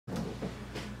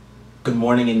Good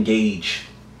morning, Engage.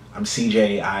 I'm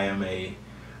CJ. I am a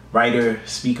writer,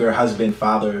 speaker, husband,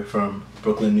 father from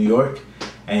Brooklyn, New York,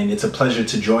 and it's a pleasure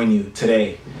to join you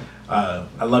today.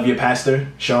 I love your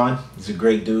pastor, Sean. He's a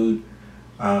great dude.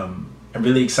 I'm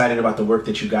really excited about the work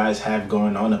that you guys have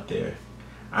going on up there.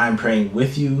 I'm praying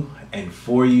with you and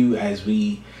for you as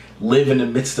we live in the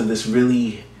midst of this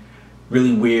really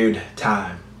weird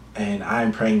time. And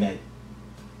I'm praying that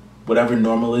whatever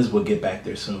normal is, we'll get back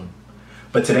there soon.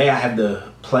 But today I have the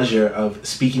pleasure of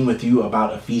speaking with you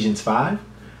about Ephesians 5,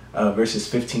 verses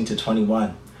 15 to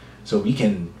 21. So we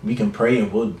can pray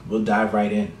and we'll dive right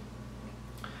in.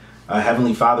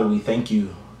 Heavenly Father, we thank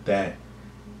you that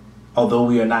although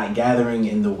we are not gathering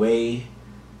in the way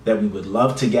that we would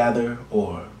love to gather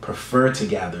or prefer to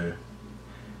gather,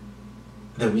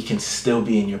 that we can still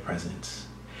be in your presence,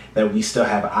 that we still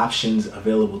have options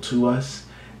available to us,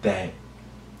 that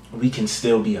we can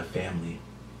still be a family.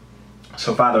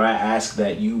 So Father, I ask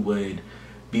that you would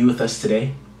be with us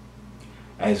today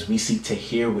as we seek to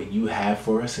hear what you have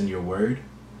for us in your word.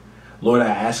 Lord, I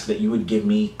ask that you would give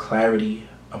me clarity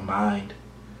of mind,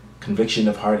 conviction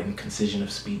of heart, and concision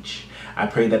of speech. I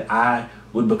pray that I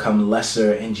would become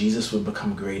lesser and Jesus would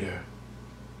become greater.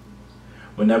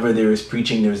 Whenever there is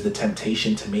preaching, there is the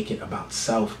temptation to make it about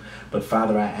self. But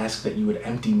Father, I ask that you would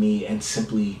empty me and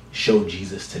simply show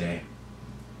Jesus today.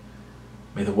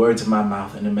 May the words of my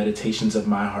mouth and the meditations of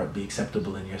my heart be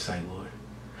acceptable in your sight, Lord.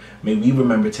 May we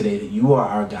remember today that you are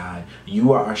our God,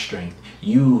 you are our strength,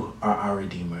 you are our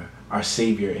Redeemer, our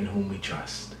Savior in whom we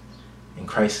trust. In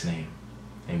Christ's name,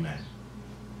 amen.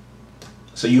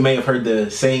 So you may have heard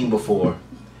the saying before,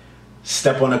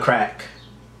 step on a crack,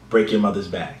 break your mother's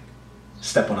back.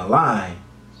 Step on a line,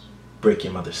 break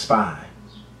your mother's spine.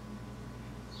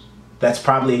 That's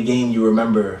probably a game you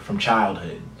remember from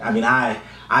childhood. I mean,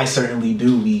 I certainly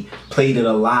do. We played it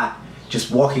a lot,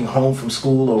 just walking home from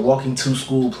school or walking to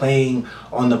school, playing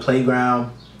on the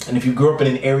playground. And if you grew up in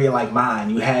an area like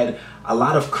mine, you had a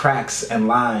lot of cracks and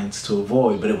lines to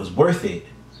avoid, but it was worth it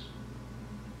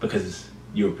because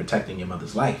you were protecting your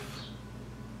mother's life.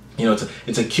 You know,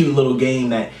 it's a cute little game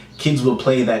that kids will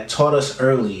play that taught us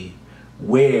early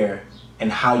where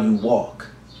and how you walk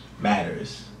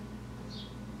matters.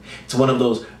 It's one of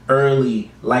those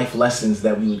early life lessons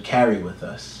that we would carry with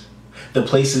us. The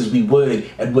places we would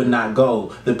and would not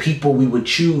go, the people we would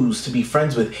choose to be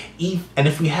friends with, and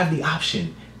if we have the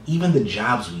option, even the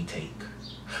jobs we take.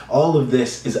 All of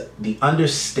this is the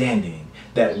understanding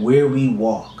that where we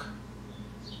walk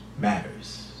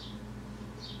matters.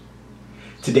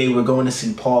 Today we're going to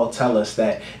see Paul tell us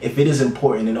that if it is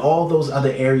important in all those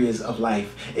other areas of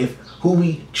life, if who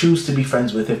we choose to be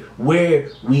friends with, if where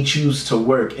we choose to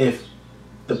work, if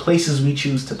the places we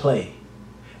choose to play,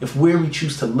 if where we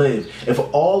choose to live, if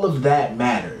all of that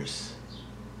matters,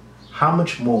 how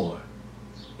much more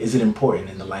is it important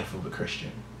in the life of a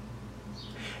Christian?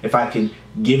 If I can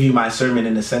give you my sermon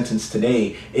in a sentence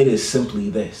today, it is simply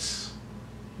this: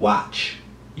 watch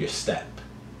your step.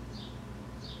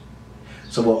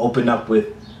 So we'll open up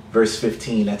with verse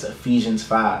 15. That's Ephesians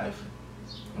 5,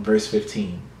 verse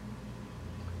 15.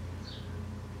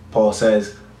 Paul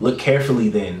says, "Look carefully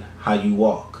then how you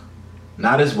walk,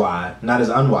 not as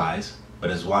unwise, but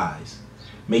as wise,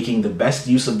 making the best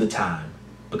use of the time,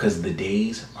 because the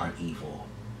days are evil."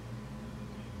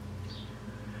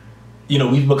 You know,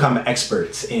 we've become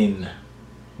experts in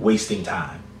wasting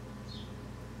time.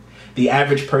 The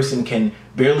average person can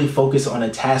barely focus on a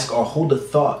task or hold a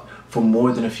thought for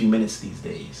more than a few minutes these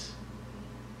days.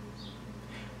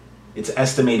 It's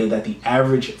estimated that the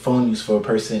average phone use for a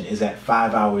person is at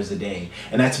 5 hours a day,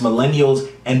 and that's millennials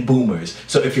and boomers.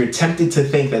 So if you're tempted to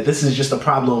think that this is just a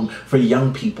problem for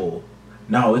young people,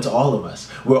 no, it's all of us.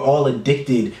 We're all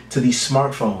addicted to these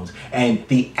smartphones, and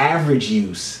the average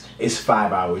use is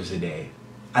 5 hours a day.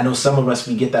 I know some of us,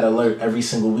 we get that alert every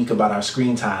single week about our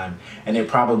screen time, and it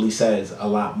probably says a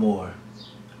lot more.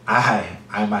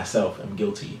 I myself am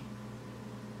guilty.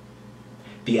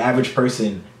 The average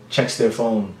person checks their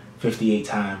phone 58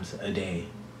 times a day.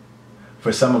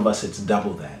 For some of us, it's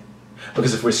double that.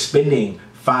 Because if we're spending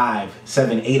 5,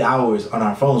 7, 8 hours on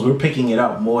our phones, we're picking it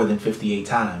up more than 58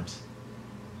 times.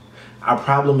 Our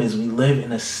problem is we live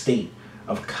in a state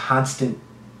of constant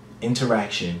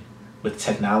interaction with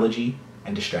technology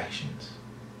and distractions.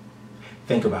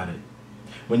 Think about it.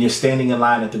 When you're standing in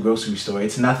line at the grocery store,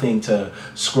 it's nothing to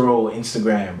scroll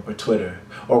Instagram or Twitter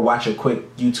or watch a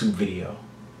quick YouTube video.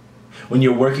 When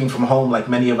you're working from home, like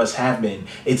many of us have been,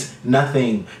 it's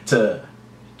nothing to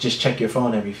just check your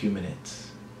phone every few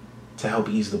minutes to help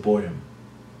ease the boredom.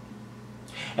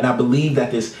 And I believe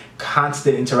that this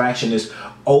constant interaction, this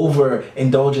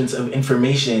overindulgence of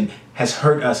information has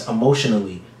hurt us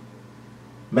emotionally,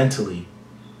 mentally,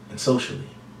 and socially.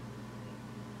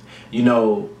 You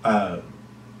know,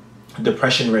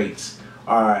 depression rates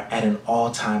are at an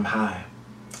all-time high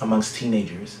amongst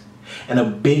teenagers. And a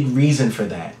big reason for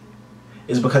that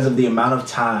is because of the amount of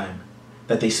time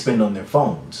that they spend on their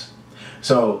phones.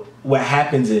 So what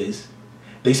happens is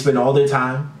they spend all their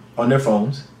time on their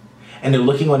phones and they're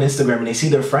looking on Instagram and they see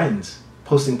their friends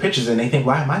posting pictures and they think,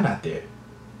 why am I not there?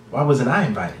 Why wasn't I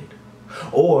invited?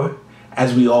 Or,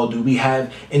 as we all do, we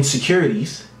have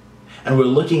insecurities and we're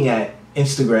looking at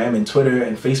Instagram and Twitter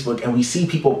and Facebook and we see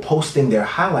people posting their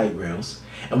highlight reels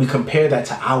and we compare that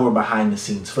to our behind the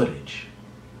scenes footage.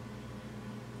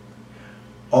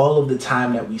 All of the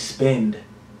time that we spend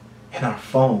in our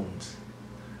phones,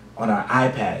 on our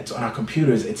iPads, on our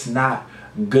computers, it's not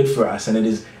good for us, and it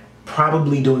is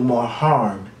probably doing more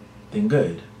harm than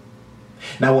good.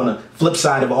 Now, on the flip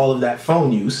side of all of that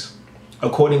phone use,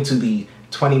 according to the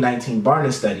 2019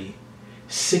 Barna study,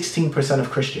 16% of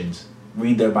Christians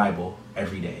read their Bible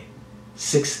every day.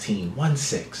 16.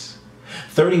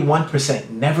 31%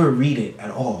 never read it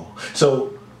at all.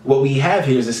 So what we have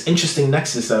here is this interesting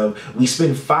nexus of we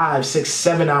spend 5, 6,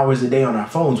 7 hours a day on our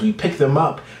phones. We pick them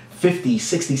up 50,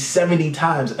 60, 70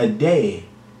 times a day.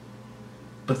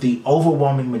 But the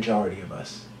overwhelming majority of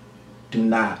us do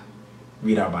not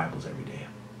read our Bibles every day.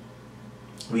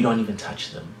 We don't even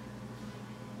touch them.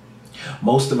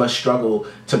 Most of us struggle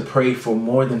to pray for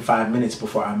more than 5 minutes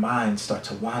before our minds start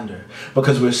to wander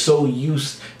because we're so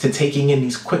used to taking in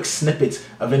these quick snippets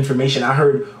of information. I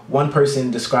heard one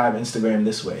person describe Instagram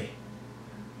this way: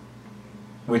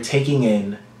 we're taking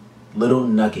in little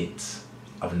nuggets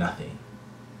of nothing.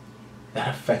 That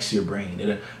affects your brain. It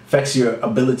affects your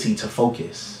ability to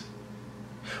focus.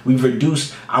 We've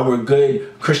reduced our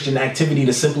good Christian activity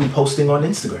to simply posting on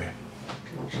Instagram.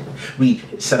 We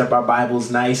set up our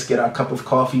Bibles nice, get our cup of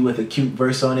coffee with a cute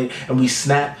verse on it, and we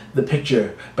snap the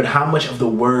picture. But how much of the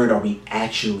word are we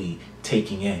actually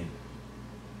taking in?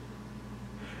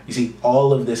 You see,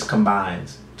 all of this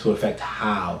combines to affect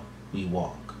how we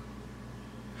walk.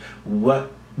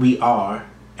 What we are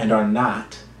and are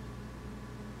not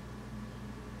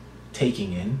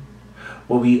taking in,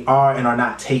 what we are and are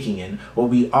not taking in, what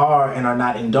we are and are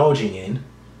not indulging in,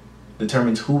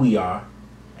 determines who we are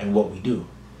and what we do.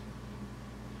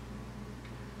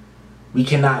 We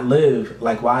cannot live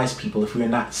like wise people if we are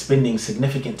not spending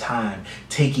significant time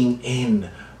taking in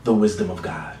the wisdom of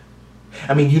God.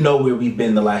 I mean, you know where we've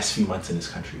been the last few months in this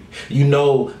country. You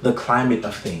know the climate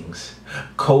of things.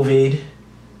 COVID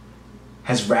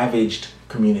has ravaged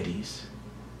communities,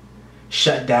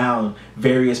 shut down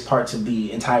various parts of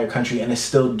the entire country, and is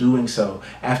still doing so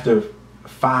after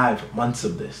 5 months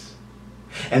of this.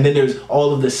 And then there's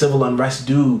all of the civil unrest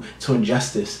due to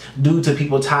injustice, due to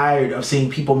people tired of seeing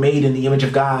people made in the image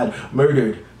of God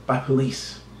murdered by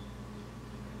police.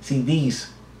 See,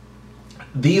 these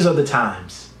are the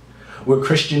times where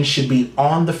Christians should be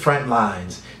on the front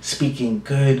lines speaking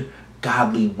good,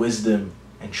 godly wisdom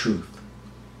and truth.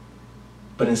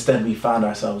 But instead we found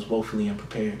ourselves woefully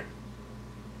unprepared.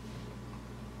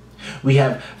 We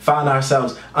have found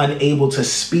ourselves unable to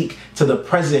speak to the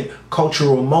present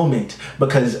cultural moment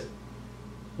because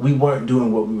we weren't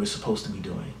doing what we were supposed to be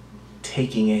doing,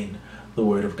 taking in the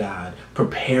Word of God,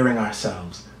 preparing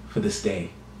ourselves for this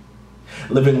day.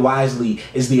 Living wisely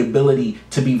is the ability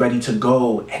to be ready to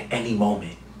go at any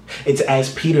moment. It's,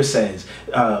 as Peter says,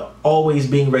 always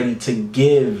being ready to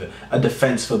give a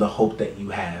defense for the hope that you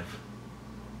have.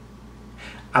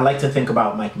 I like to think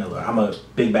about Mike Miller. I'm a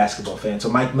big basketball fan. So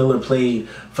Mike Miller played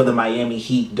for the Miami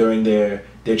Heat during their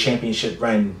championship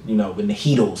run, you know, when the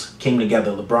Heatles came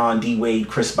together, LeBron, D. Wade,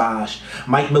 Chris Bosh.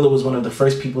 Mike Miller was one of the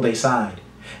first people they signed.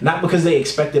 Not because they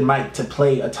expected Mike to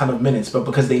play a ton of minutes, but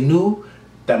because they knew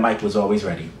that Mike was always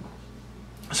ready.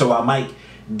 So while Mike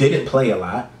didn't play a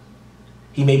lot,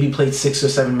 he maybe played 6 or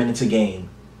 7 minutes a game,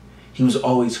 he was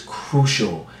always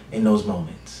crucial in those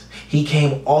moments. He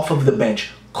came off of the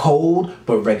bench cold,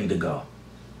 but ready to go.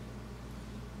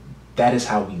 That is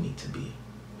how we need to be.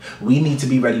 We need to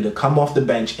be ready to come off the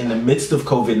bench in the midst of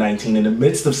COVID-19, in the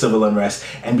midst of civil unrest,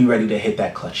 and be ready to hit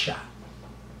that clutch shot.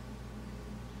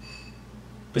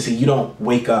 But see, you don't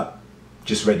wake up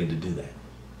just ready to do that.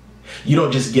 You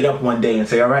don't just get up one day and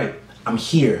say, all right, I'm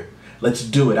here. Let's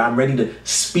do it. I'm ready to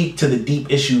speak to the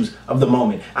deep issues of the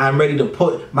moment. I'm ready to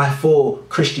put my full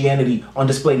Christianity on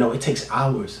display. No, it takes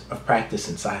hours of practice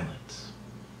in silence.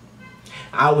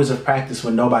 Hours of practice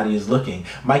when nobody is looking.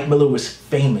 Mike Miller was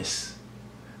famous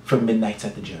for midnights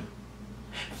at the gym.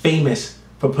 Famous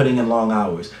for putting in long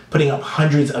hours, putting up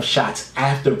hundreds of shots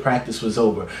after practice was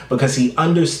over, because he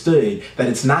understood that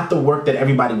it's not the work that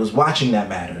everybody was watching that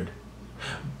mattered,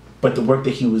 but the work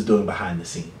that he was doing behind the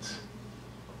scenes.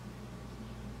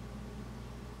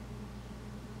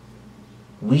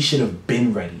 We should have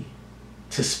been ready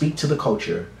to speak to the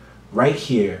culture right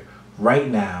here, right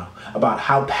now, about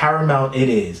how paramount it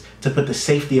is to put the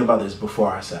safety of others before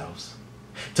ourselves,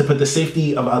 to put the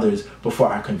safety of others before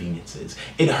our conveniences.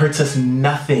 It hurts us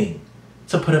nothing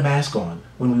to put a mask on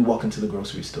when we walk into the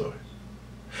grocery store,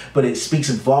 but it speaks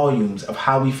volumes of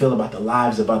how we feel about the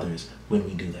lives of others when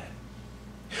we do that.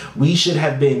 We should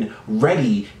have been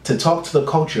ready to talk to the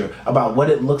culture about what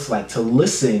it looks like to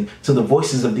listen to the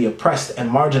voices of the oppressed and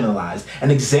marginalized,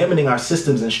 and examining our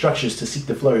systems and structures to seek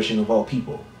the flourishing of all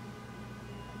people.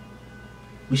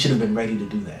 We should have been ready to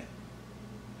do that.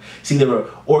 See, there are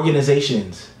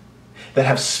organizations that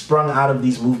have sprung out of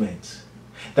these movements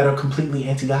that are completely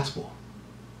anti-gospel.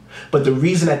 But the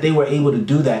reason that they were able to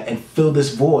do that and fill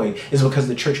this void is because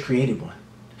the church created one.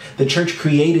 The church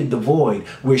created the void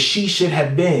where she should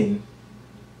have been.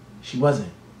 She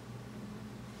wasn't.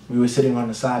 We were sitting on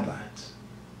the sidelines,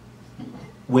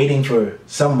 waiting for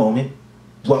some moment.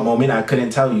 What moment, I couldn't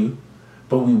tell you,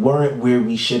 but we weren't where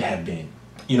we should have been.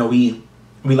 You know, we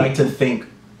like to think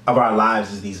of our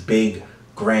lives as these big,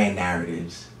 grand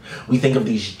narratives. We think of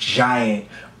these giant,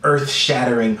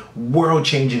 earth-shattering,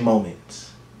 world-changing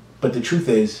moments. But the truth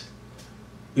is,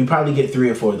 we probably get 3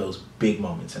 or 4 of those big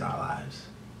moments in our lives.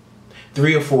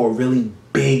 3 or 4 really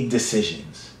big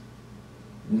decisions.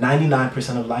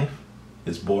 99% of life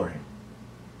is boring.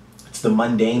 It's the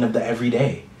mundane of the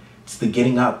everyday. It's the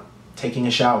getting up, taking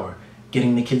a shower,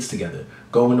 getting the kids together,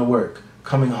 going to work,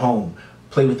 coming home,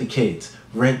 play with the kids,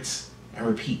 rinse and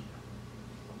repeat.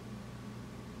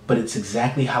 But it's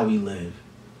exactly how we live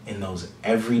in those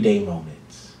everyday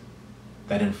moments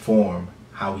that inform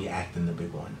how we act in the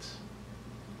big ones.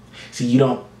 See, you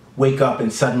don't wake up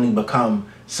and suddenly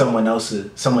become someone else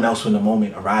when the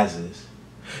moment arises.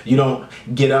 You don't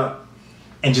get up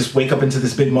and just wake up into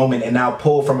this big moment and now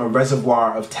pull from a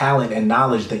reservoir of talent and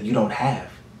knowledge that you don't have.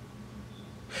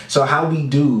 So how we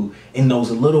do in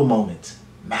those little moments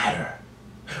matter.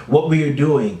 What we are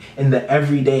doing in the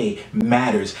everyday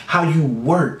matters. How you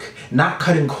work, not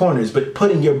cutting corners, but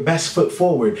putting your best foot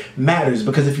forward matters,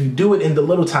 because if you do it in the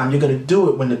little time, you're going to do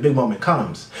it when the big moment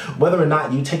comes. Whether or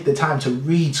not you take the time to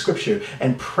read scripture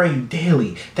and pray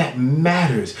daily, that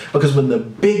matters, because when the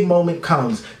big moment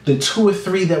comes, the 2 or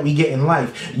 3 that we get in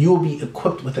life, you will be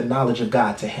equipped with the knowledge of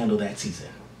God to handle that season.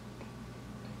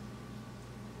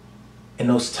 In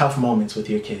those tough moments with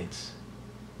your kids,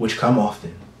 which come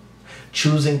often,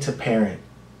 choosing to parent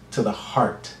to the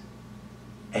heart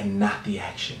and not the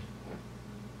action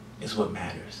is what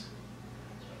matters.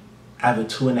 I have a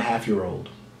 2.5-year-old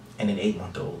and an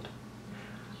 8-month-old.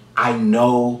 I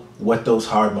know what those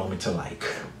hard moments are like.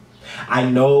 I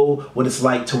know what it's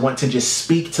like to want to just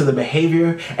speak to the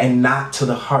behavior and not to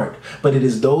the heart. But it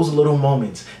is those little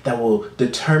moments that will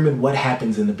determine what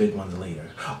happens in the big ones later.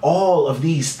 All of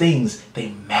these things,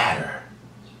 they matter.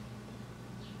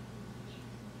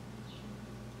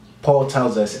 Paul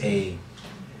tells us a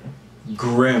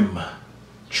grim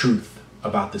truth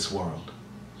about this world.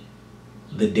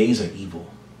 The days are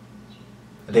evil.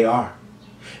 They are.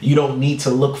 You don't need to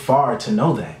look far to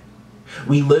know that.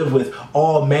 We live with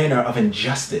all manner of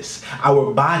injustice.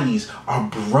 Our bodies are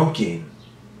broken.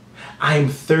 I am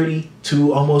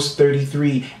 32, almost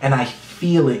 33, and I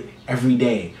feel it every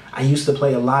day. I used to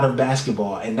play a lot of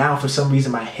basketball, and now for some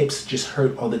reason my hips just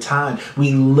hurt all the time.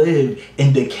 We live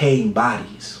in decaying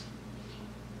bodies.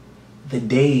 The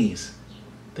days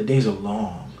are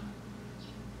long.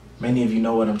 Many of you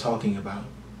know what I'm talking about.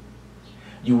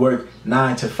 You work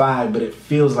 9 to 5, but it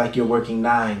feels like you're working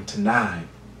 9 to 9.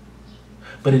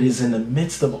 But it is in the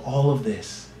midst of all of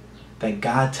this that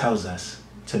God tells us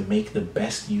to make the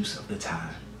best use of the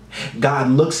time. God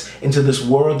looks into this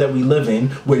world that we live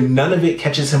in where none of it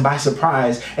catches him by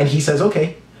surprise, and he says,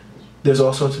 okay, there's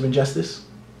all sorts of injustice.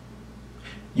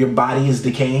 Your body is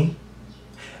decaying.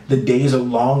 The days are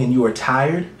long and you are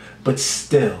tired, but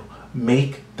still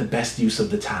make the best use of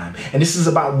the time. And this is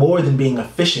about more than being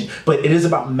efficient, but it is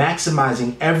about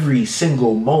maximizing every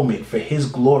single moment for his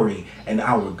glory and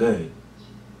our good.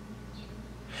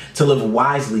 To live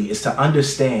wisely is to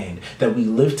understand that we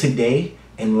live today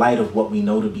in light of what we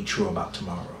know to be true about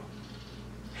tomorrow.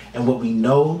 And what we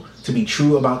know to be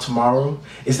true about tomorrow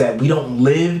is that we don't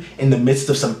live in the midst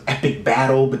of some epic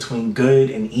battle between good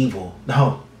and evil.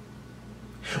 No.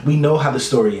 We know how the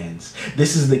story ends.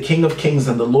 This is the King of Kings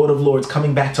and the Lord of Lords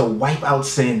coming back to wipe out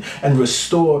sin and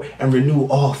restore and renew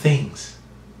all things.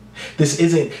 This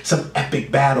isn't some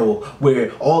epic battle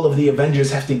where all of the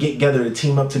Avengers have to get together to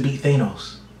team up to beat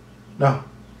Thanos. No.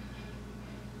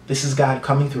 This is God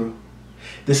coming through.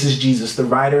 This is Jesus, the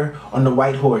rider on the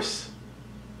white horse,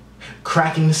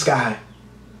 cracking the sky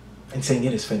and saying,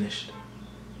 it is finished.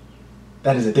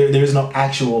 That is it. There is no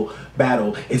actual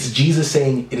battle. It's Jesus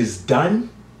saying it is done,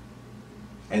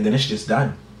 and then it's just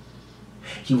done.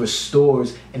 He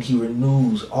restores and he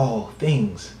renews all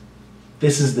things.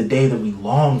 This is the day that we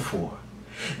long for.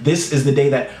 This is the day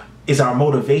that is our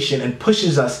motivation and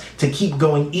pushes us to keep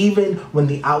going even when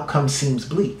the outcome seems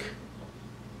bleak.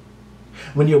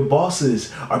 When your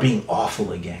bosses are being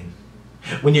awful again.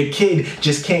 When your kid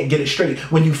just can't get it straight.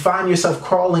 When you find yourself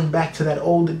crawling back to that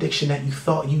old addiction that you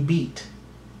thought you beat.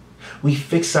 We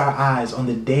fix our eyes on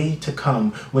the day to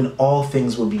come when all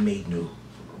things will be made new.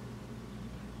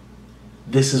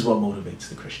 This is what motivates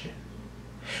the Christian.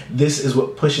 This is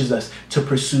what pushes us to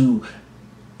pursue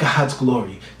God's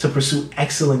glory, to pursue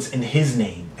excellence in his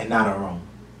name and not our own.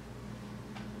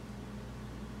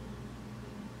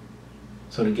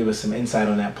 So to give us some insight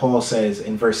on that, Paul says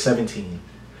in verse 17,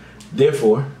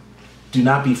 therefore, do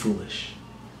not be foolish,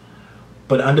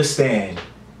 but understand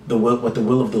what the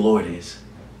will of the Lord is.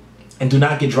 And do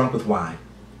not get drunk with wine,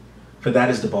 for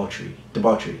that is debauchery,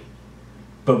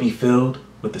 but be filled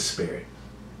with the Spirit.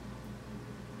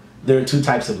 There are two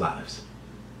types of lives.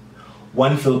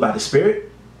 One filled by the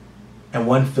Spirit and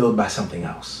one filled by something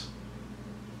else.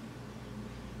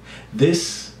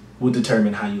 This will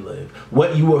determine how you live.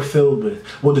 What you are filled with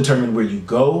will determine where you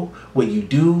go, what you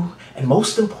do, and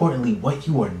most importantly, what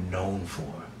you are known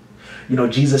for. You know,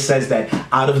 Jesus says that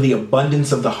out of the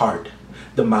abundance of the heart,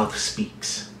 the mouth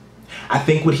speaks. I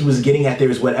think what he was getting at there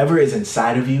is whatever is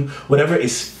inside of you, whatever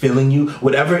is filling you,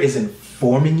 whatever is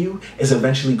informing you is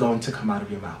eventually going to come out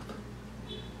of your mouth.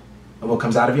 And what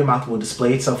comes out of your mouth will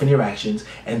display itself in your actions,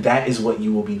 and that is what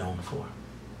you will be known for.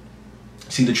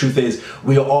 See, the truth is,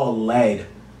 we are all led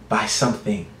by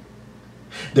something.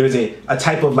 There is a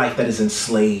type of life that is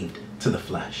enslaved to the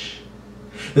flesh.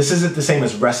 This isn't the same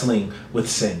as wrestling with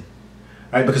sin,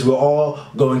 right? Because we're all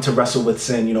going to wrestle with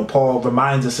sin. You know, Paul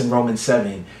reminds us in Romans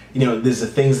 7, you know, there's the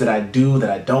things that I do that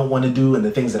I don't want to do, and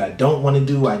the things that I don't want to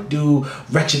do, I do.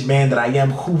 Wretched man that I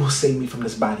am, who will save me from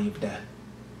this body of death?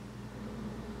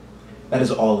 That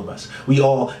is all of us. We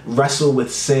all wrestle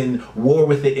with sin, war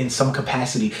with it in some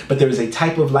capacity, but there is a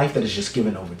type of life that is just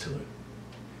given over to it.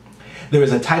 There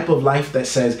is a type of life that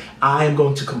says, I am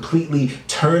going to completely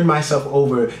turn myself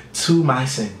over to my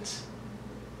sins.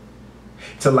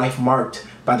 It's a life marked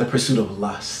by the pursuit of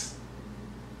lust.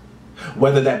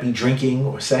 Whether that be drinking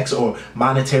or sex or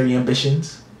monetary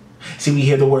ambitions. See, we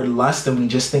hear the word lust and we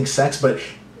just think sex, but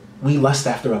we lust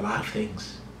after a lot of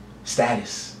things.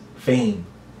 Status, fame,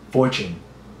 fortune.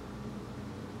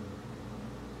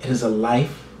 It is a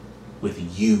life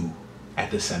with you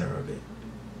at the center of it.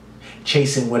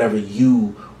 Chasing whatever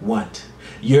you want.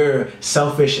 Your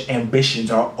selfish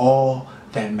ambitions are all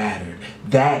that matter.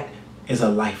 That is a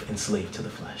life enslaved to the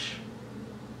flesh.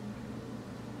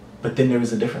 But then there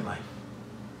is a different life.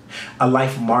 A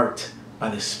life marked by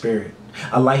the Spirit.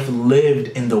 A life lived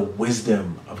in the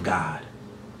wisdom of God.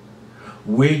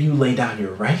 Where you lay down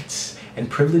your rights and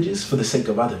privileges for the sake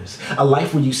of others. A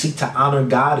life where you seek to honor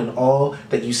God in all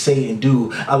that you say and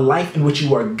do. A life in which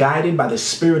you are guided by the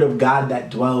Spirit of God that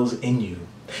dwells in you.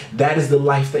 That is the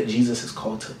life that Jesus has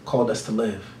called us to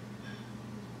live.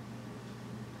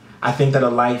 I think that a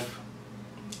life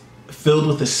filled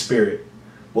with the Spirit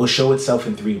will show itself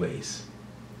in three ways.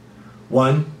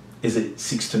 One is it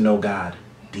seeks to know God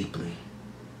deeply.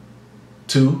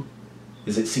 Two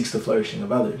is it seeks the flourishing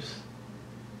of others.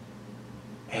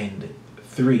 And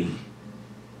three,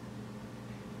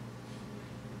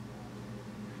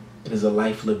 it is a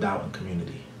life lived out in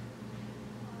community.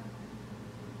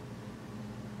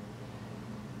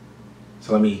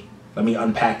 So let me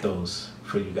unpack those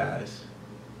for you guys.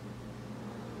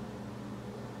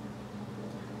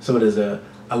 So it is a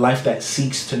life that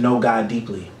seeks to know God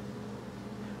deeply.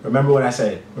 Remember what I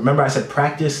said. Remember I said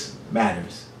practice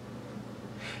matters.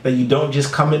 That you don't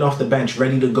just come in off the bench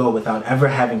ready to go without ever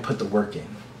having put the work in.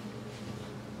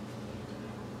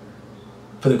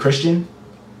 For the Christian,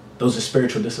 those are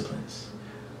spiritual disciplines.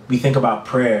 We think about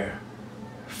prayer,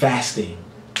 fasting.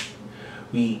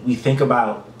 We think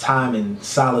about time in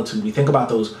solitude. We think about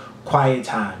those quiet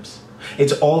times.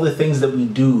 It's all the things that we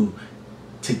do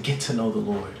to get to know the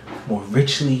Lord more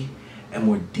richly and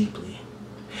more deeply.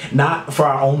 Not for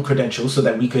our own credentials so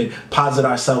that we could posit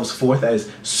ourselves forth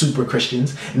as super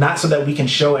Christians. Not so that we can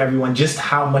show everyone just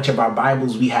how much of our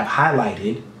Bibles we have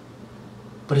highlighted.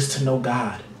 But it's to know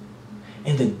God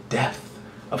in the depth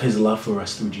of his love for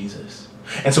us through Jesus.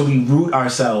 And so we root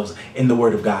ourselves in the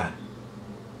Word of God.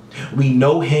 We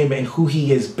know him and who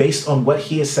he is based on what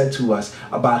he has said to us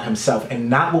about himself and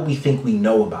not what we think we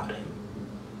know about him.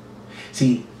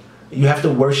 See, you have to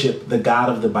worship the God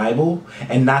of the Bible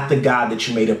and not the God that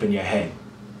you made up in your head.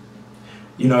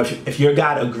 You know, if your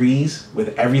God agrees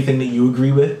with everything that you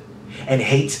agree with and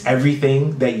hates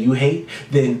everything that you hate,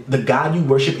 then the God you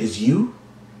worship is you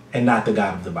and not the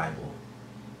God of the Bible.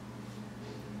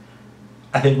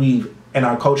 I think in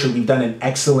our culture, we've done an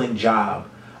excellent job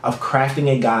of crafting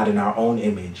a God in our own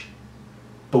image,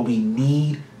 but we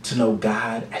need to know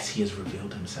God as he has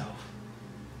revealed himself.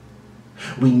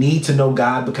 We need to know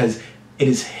God because it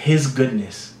is his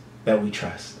goodness that we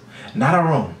trust, not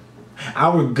our own.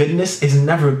 Our goodness is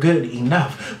never good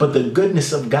enough, but the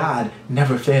goodness of God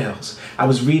never fails. I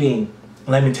was reading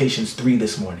Lamentations 3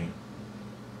 this morning,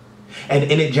 and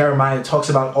in it, Jeremiah talks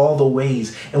about all the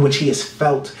ways in which he has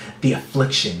felt the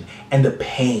affliction and the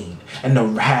pain and the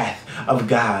wrath of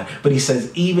God. But he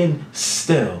says, even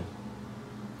still,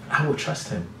 I will trust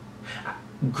him.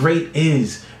 Great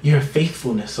is your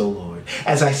faithfulness, O Lord.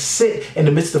 As I sit in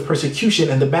the midst of persecution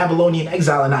and the Babylonian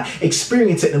exile and I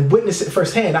experience it and witness it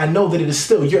firsthand, I know that it is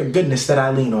still your goodness that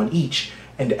I lean on each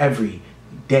and every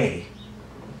day.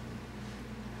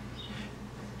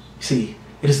 See,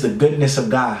 it is the goodness of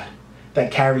God that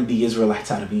carried the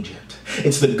Israelites out of Egypt.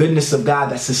 It's the goodness of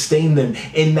God that sustained them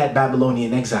in that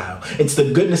Babylonian exile. It's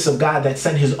the goodness of God that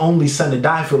sent his only son to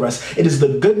die for us. It is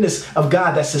the goodness of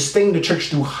God that sustained the church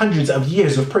through hundreds of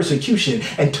years of persecution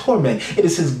and torment. It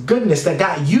is his goodness that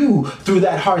got you through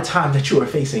that hard time that you are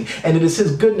facing. And it is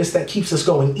his goodness that keeps us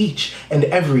going each and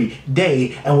every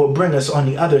day and will bring us on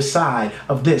the other side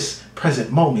of this present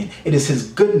moment. It is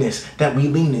his goodness that we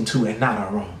lean into and not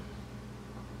our own.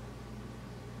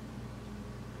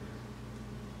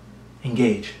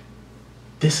 Engage.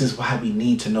 This is why we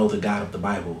need to know the God of the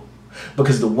Bible,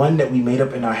 because the one that we made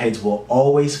up in our heads will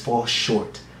always fall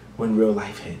short when real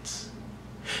life hits.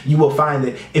 You will find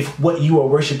that if what you are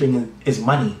worshiping is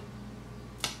money,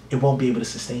 it won't be able to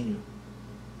sustain you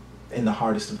in the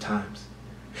hardest of times.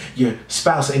 Your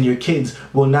spouse and your kids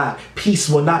peace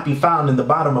will not be found in the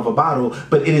bottom of a bottle,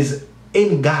 but it is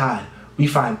in God we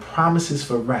find promises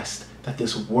for rest that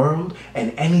this world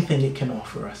and anything it can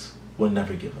offer us will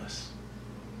never give us.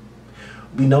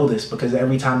 We know this because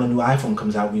every time a new iPhone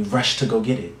comes out, we rush to go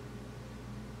get it.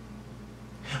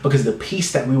 Because the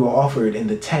peace that we were offered in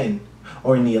the 10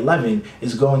 or in the 11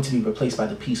 is going to be replaced by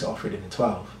the peace offered in the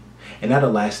 12. And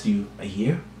that'll last you a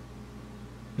year?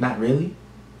 Not really.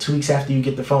 2 weeks after you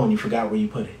get the phone, you forgot where you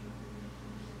put it.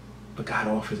 But God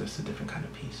offers us a different kind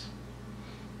of peace.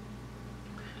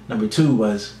 Number 2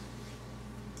 was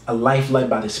a life led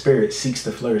by the Spirit seeks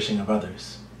the flourishing of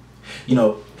others. You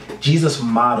know, Jesus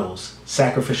models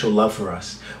sacrificial love for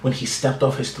us when he stepped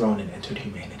off his throne and entered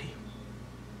humanity.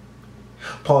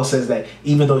 Paul says that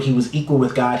even though he was equal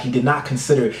with God, he did not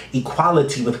consider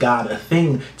equality with God a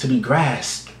thing to be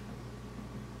grasped.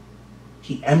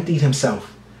 He emptied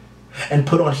himself and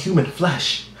put on human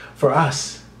flesh for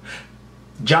us.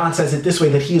 John says it this way,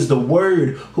 that he is the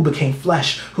Word who became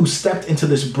flesh, who stepped into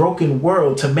this broken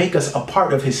world to make us a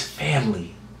part of his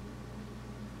family.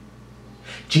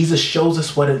 Jesus shows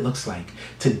us what it looks like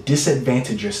to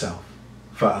disadvantage yourself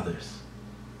for others,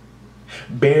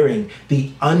 bearing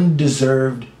the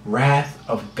undeserved wrath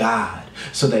of God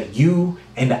so that you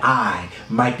and I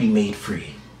might be made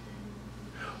free.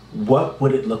 What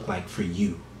would it look like for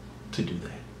you to do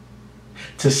that?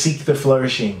 To seek the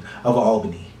flourishing of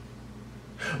Albany?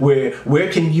 Where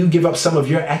can you give up some of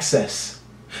your excess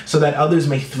so that others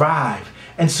may thrive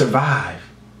and survive?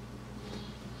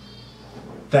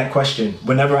 That question,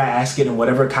 whenever I ask it in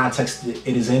whatever context it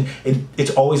is in,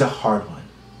 it's always a hard one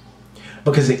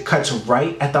because it cuts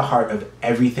right at the heart of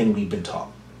everything we've been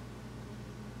taught.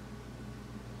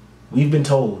 We've been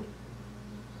told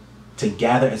to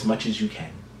gather as much as you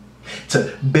can,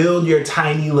 to build your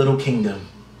tiny little kingdom,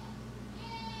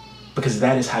 because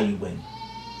that is how you win.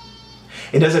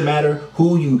 It doesn't matter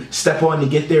who you step on to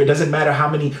get there. It doesn't matter how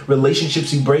many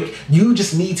relationships you break. You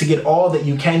just need to get all that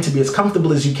you can to be as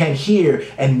comfortable as you can here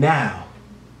and now.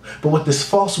 But what this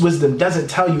false wisdom doesn't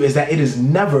tell you is that it is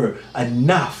never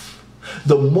enough.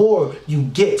 The more you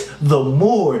get, the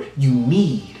more you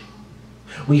need.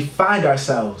 We find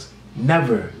ourselves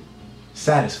never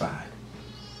satisfied.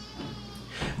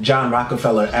 John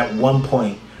Rockefeller, at one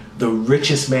point, the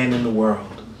richest man in the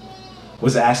world,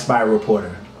 was asked by a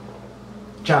reporter,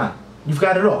 "John, you've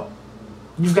got it all.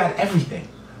 You've got everything.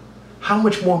 How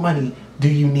much more money do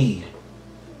you need?"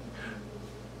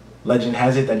 Legend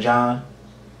has it that John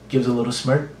gives a little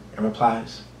smirk and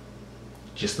replies,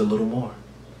 just a little more.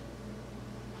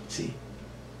 See,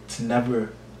 it's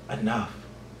never enough.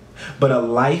 But a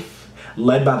life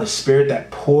led by the Spirit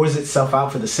that pours itself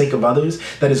out for the sake of others,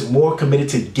 that is more committed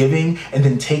to giving and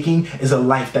then taking, is a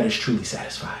life that is truly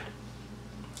satisfied.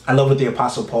 I love what the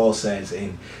Apostle Paul says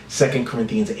in 2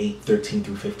 Corinthians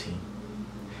 8:13-15.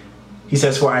 He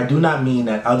says, "For I do not mean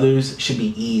that others should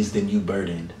be eased and you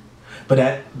burdened, but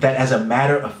that as a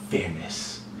matter of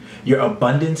fairness, your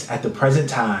abundance at the present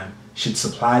time should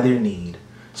supply their need,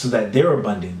 so that their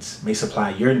abundance may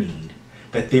supply your need,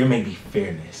 that there may be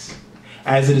fairness.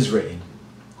 As it is written,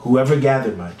 whoever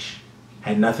gathered much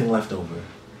had nothing left over,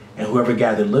 and whoever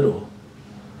gathered little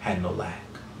had no lack."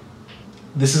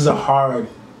 This is a hard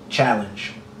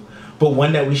challenge, but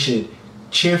one that we should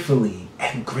cheerfully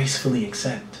and gracefully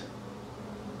accept.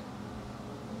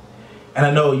 And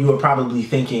I know you are probably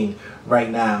thinking right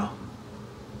now,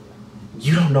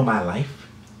 you don't know my life.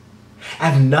 I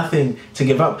have nothing to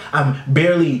give up. I'm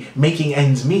barely making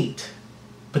ends meet.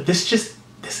 But this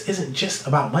isn't just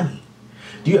about money.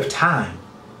 Do you have time?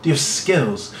 Do you have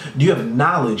skills? Do you have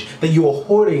knowledge that you are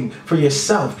hoarding for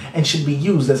yourself and should be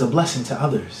used as a blessing to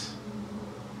others?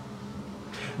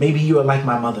 Maybe you are like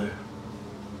my mother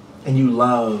and you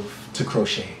love to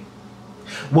crochet.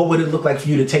 What would it look like for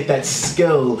you to take that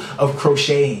skill of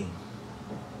crocheting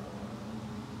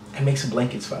and make some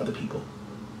blankets for other people?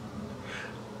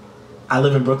 I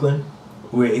live in Brooklyn,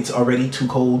 where it's already too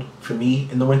cold for me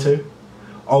in the winter.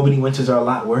 Albany winters are a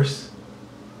lot worse.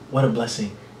 What a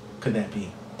blessing could that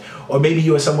be? Or maybe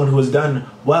you are someone who has done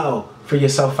well for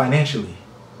yourself financially,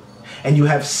 and you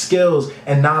have skills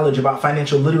and knowledge about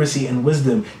financial literacy and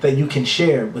wisdom that you can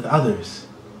share with others.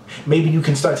 Maybe you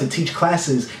can start to teach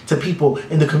classes to people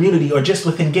in the community or just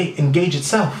within Engage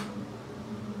itself.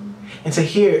 And so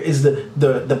here is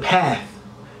the path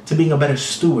to being a better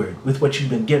steward with what you've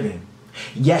been given.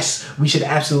 Yes, we should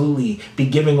absolutely be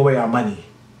giving away our money.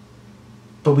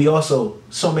 But we also,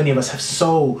 so many of us have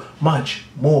so much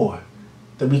more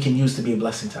that we can use to be a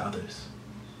blessing to others.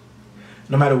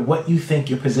 No matter what you think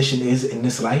your position is in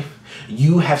this life,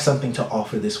 you have something to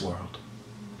offer this world.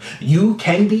 You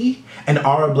can be and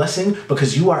are a blessing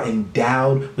because you are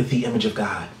endowed with the image of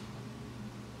God.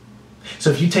 So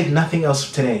if you take nothing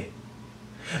else today,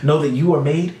 know that you are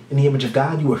made in the image of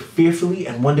God. You are fearfully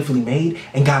and wonderfully made,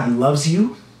 and God loves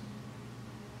you.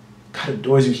 God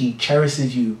adores you. He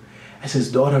cherishes you as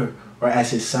his daughter or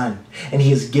as his son. And he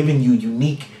has given you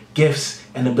unique gifts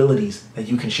and abilities that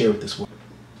you can share with this world.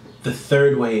 The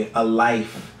third way a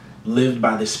life lived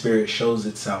by the Spirit shows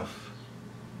itself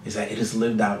is that it is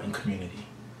lived out in community.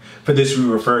 For this we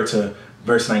refer to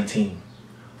verse 19.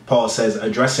 Paul says,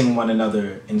 addressing one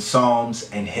another in psalms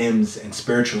and hymns and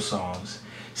spiritual songs,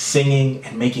 singing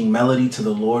and making melody to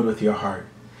the Lord with your heart,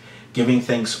 giving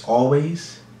thanks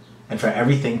always and for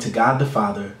everything to God the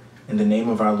Father in the name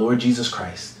of our Lord Jesus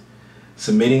Christ,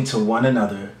 submitting to one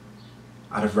another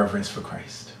out of reverence for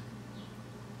Christ.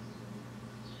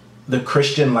 The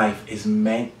Christian life is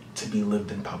meant to be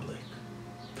lived in public.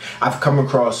 I've come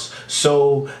across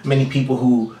so many people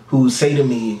who say to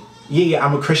me, yeah,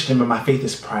 I'm a Christian, but my faith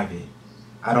is private.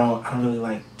 I don't really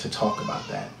like to talk about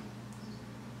that.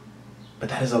 But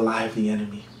that is a lie of the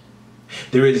enemy.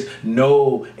 There is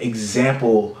no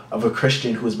example of a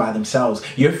Christian who is by themselves.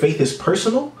 Your faith is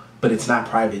personal, but it's not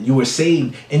private. You were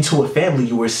saved into a family.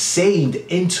 You were saved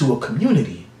into a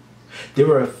community.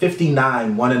 There are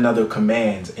 59 one another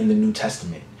commands in the New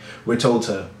Testament. We're told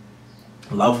to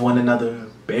love one another,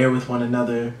 bear with one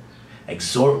another,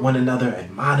 exhort one another,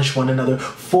 admonish one another.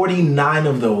 49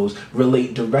 of those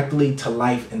relate directly to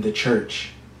life in the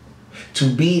church. To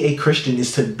be a Christian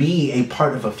is to be a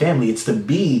part of a family. It's to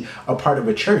be a part of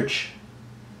a church.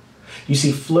 You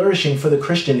see, flourishing for the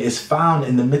Christian is found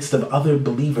in the midst of other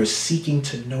believers seeking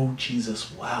to know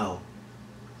Jesus well.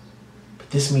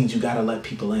 But this means you got to let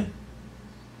people in.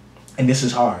 And this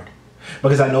is hard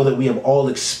because I know that we have all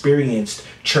experienced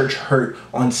church hurt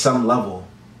on some level.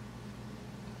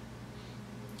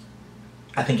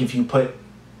 I think if you put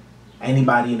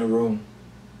anybody in a room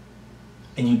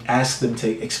and you ask them to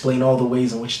explain all the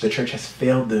ways in which the church has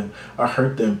failed them or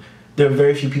hurt them, there are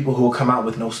very few people who will come out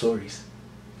with no stories.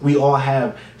 We all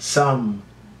have some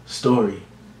story.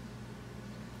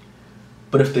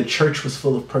 But if the church was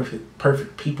full of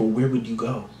perfect people, where would you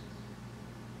go?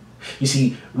 You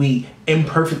see, we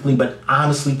imperfectly but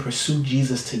honestly pursue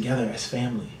Jesus together as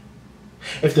family.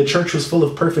 If the church was full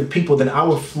of perfect people, then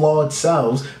our flawed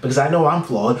selves, because I know I'm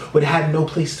flawed, would have no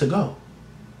place to go.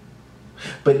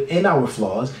 But in our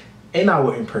flaws, in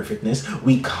our imperfectness,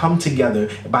 we come together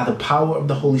by the power of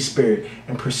the Holy Spirit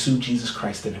and pursue Jesus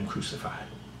Christ and him crucified.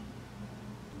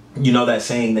 You know that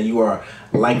saying that you are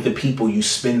like the people you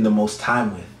spend the most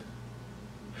time with.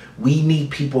 We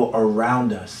need people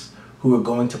around us who are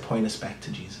going to point us back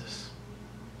to Jesus.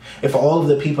 If all of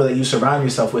the people that you surround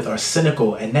yourself with are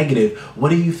cynical and negative, what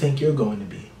do you think you're going to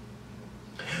be?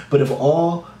 But if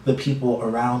all the people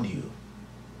around you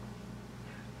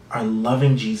are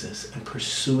loving Jesus and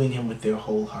pursuing him with their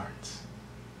whole hearts,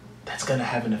 that's going to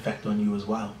have an effect on you as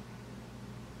well.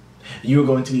 You are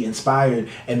going to be inspired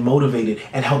and motivated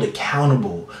and held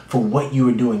accountable for what you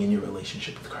are doing in your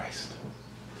relationship with Christ.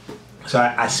 So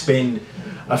I spend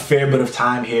a fair bit of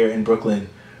time here in Brooklyn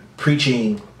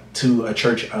preaching to a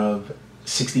church of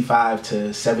 65 to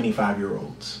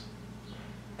 75-year-olds.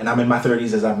 And I'm in my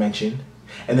 30s, as I've mentioned.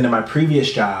 And then in my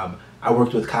previous job, I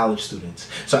worked with college students.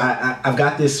 So I've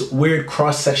got this weird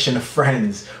cross-section of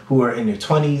friends who are in their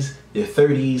 20s, their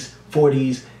 30s,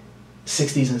 40s,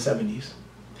 60s, and 70s.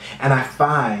 And I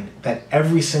find that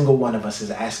every single one of us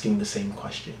is asking the same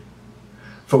question.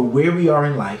 For where we are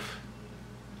in life,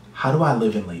 how do I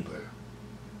live in labor?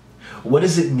 What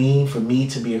does it mean for me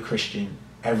to be a Christian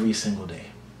every single day?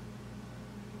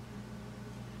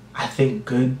 I think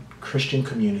good Christian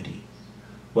community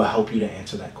will help you to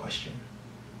answer that question.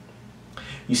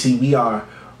 You see, we are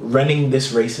running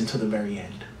this race until the very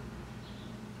end.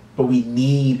 But we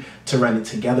need to run it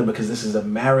together because this is a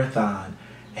marathon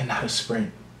and not a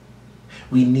sprint.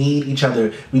 We need each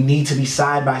other. We need to be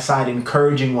side by side,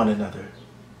 encouraging one another,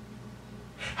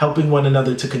 helping one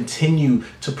another to continue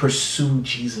to pursue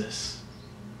Jesus.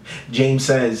 James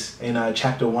says in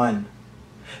chapter 1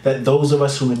 that those of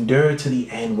us who endure to the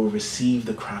end will receive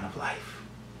the crown of life.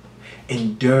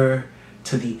 Endure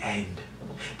to the end.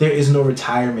 There is no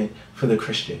retirement for the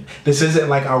Christian. This isn't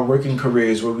like our working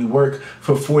careers where we work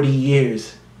for 40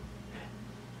 years,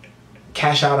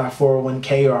 cash out our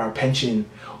 401k or our pension,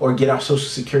 or get our Social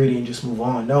Security and just move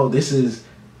on. No, this is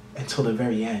until the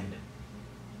very end,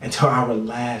 until our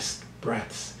last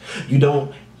breaths. You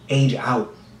don't age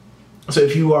out. So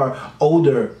if you are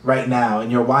older right now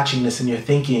and you're watching this and you're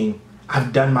thinking,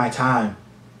 I've done my time.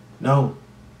 No,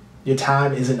 your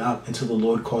time isn't up until the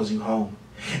Lord calls you home.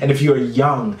 And if you're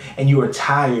young and you are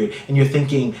tired and you're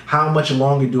thinking, how much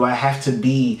longer do I have to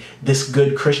be this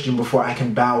good Christian before I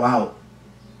can bow out?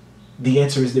 The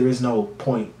answer is there is no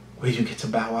point where you get to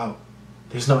bow out.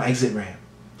 There's no exit ramp.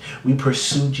 We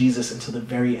pursue Jesus until the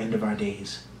very end of our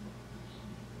days.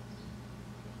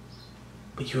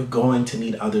 But you're going to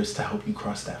need others to help you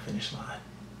cross that finish line.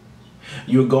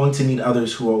 You're going to need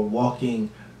others who are walking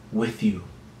with you.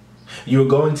 You're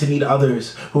going to need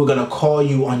others who are going to call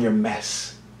you on your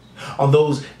mess. On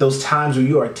those times where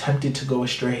you are tempted to go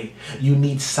astray, you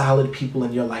need solid people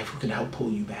in your life who can help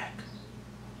pull you back.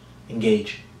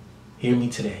 Engage. Hear me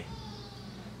today.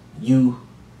 You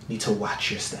need to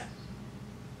watch your step.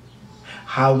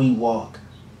 How we walk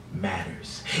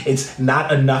matters. It's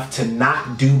not enough to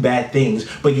not do bad things,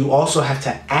 but you also have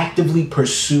to actively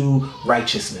pursue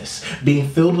righteousness. Being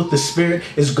filled with the Spirit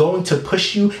is going to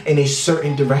push you in a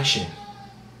certain direction.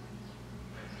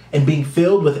 And being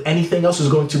filled with anything else is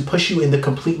going to push you in the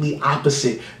completely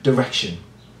opposite direction.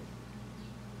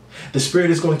 The Spirit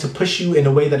is going to push you in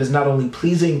a way that is not only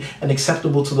pleasing and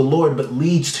acceptable to the Lord, but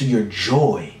leads to your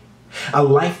joy. A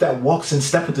life that walks in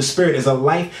step with the Spirit is a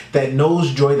life that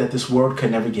knows joy that this world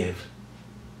could never give.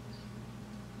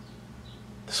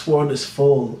 This world is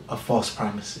full of false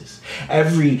promises.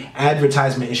 Every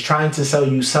advertisement is trying to sell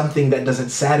you something that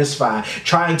doesn't satisfy,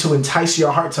 trying to entice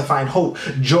your heart to find hope,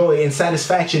 joy, and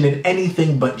satisfaction in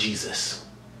anything but Jesus.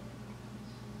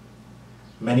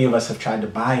 Many of us have tried to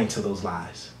buy into those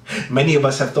lies. Many of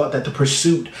us have thought that the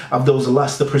pursuit of those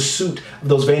lusts, the pursuit of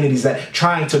those vanities, that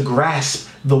trying to grasp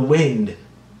the wind,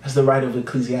 as the writer of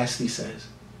Ecclesiastes says.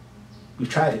 We've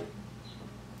tried it.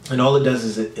 And all it does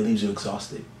is it leaves you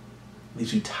exhausted. It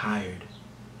leaves you tired.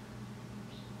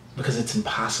 Because it's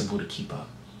impossible to keep up.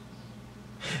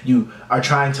 You are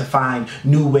trying to find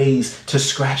new ways to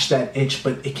scratch that itch,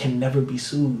 but it can never be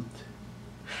soothed.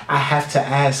 I have to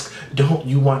ask, don't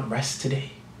you want rest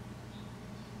today?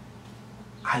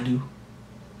 I do.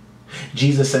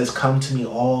 Jesus says, come to me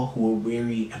all who are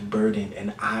weary and burdened,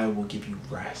 and I will give you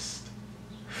rest.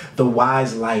 The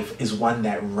wise life is one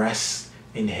that rests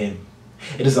in him.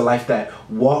 It is a life that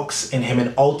walks in him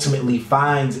and ultimately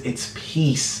finds its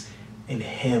peace in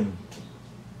him.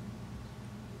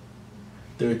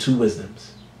 There are two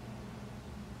wisdoms.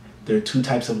 There are two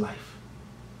types of life.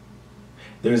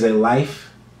 There is a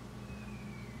life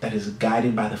that is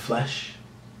guided by the flesh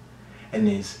and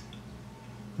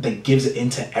that gives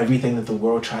into everything that the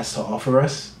world tries to offer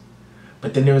us.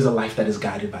 But then there is a life that is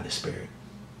guided by the Spirit.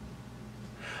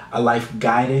 A life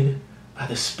guided by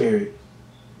the Spirit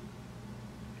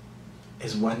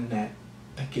is one that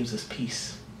gives us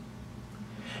peace.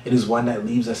 It is one that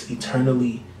leaves us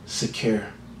eternally secure.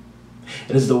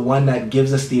 It is the one that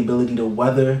gives us the ability to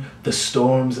weather the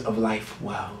storms of life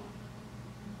well.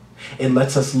 It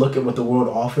lets us look at what the world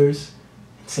offers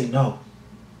and say no,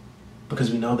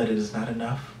 because we know that it is not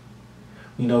enough.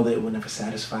 We know that it will never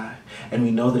satisfy, and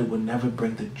we know that it will never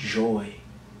bring the joy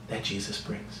that Jesus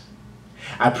brings.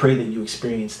 I pray that you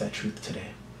experience that truth today.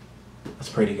 Let's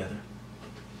pray together.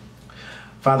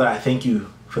 Father, I thank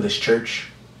you for this church,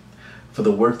 for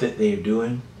the work that they are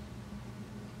doing.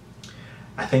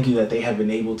 I thank you that they have been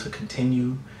able to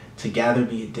continue to gather,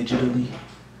 be it digitally.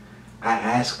 I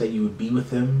ask that you would be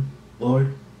with them,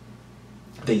 Lord,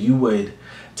 that you would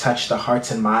touch the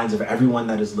hearts and minds of everyone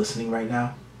that is listening right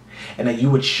now, and that you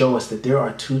would show us that there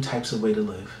are two types of way to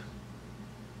live.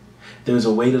 There is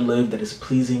a way to live that is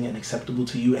pleasing and acceptable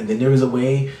to you, and then there is a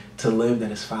way to live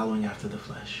that is following after the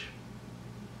flesh.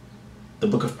 The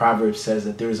book of Proverbs says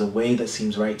that there is a way that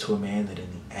seems right to a man that in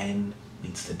the end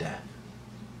leads to death.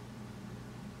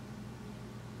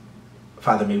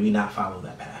 Father, may we not follow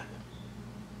that path,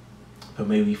 but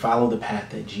may we follow the path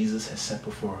that Jesus has set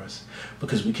before us,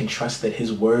 because we can trust that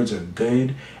his words are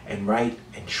good and right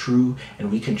and true,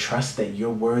 and we can trust that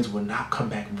your words will not come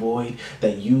back void,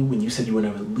 that you, when you said you would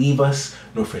never leave us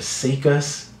nor forsake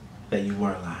us, that you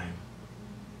weren't lying.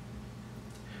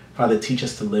 Father, teach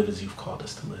us to live as you've called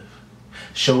us to live.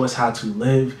 Show us how to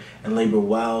live and labor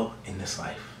well in this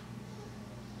life.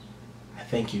 I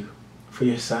thank you for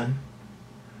your Son,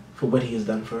 for what he has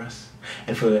done for us,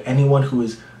 and for anyone who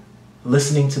is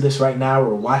listening to this right now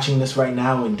or watching this right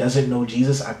now and doesn't know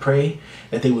Jesus. I pray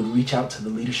that they would reach out to the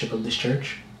leadership of this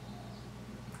church,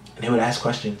 and they would ask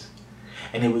questions,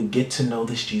 and they would get to know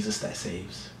this Jesus that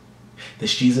saves,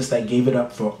 this Jesus that gave it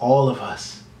up for all of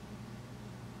us,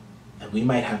 that we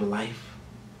might have life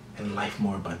and life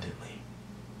more abundantly.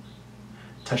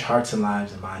 Touch hearts and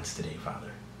lives and minds today,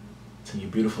 Father. It's in your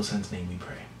beautiful Son's name we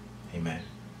pray. Amen.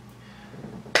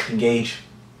 Engage.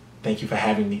 Thank you for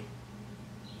having me.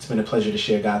 It's been a pleasure to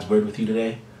share God's word with you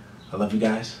today. I love you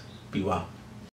guys. Be well.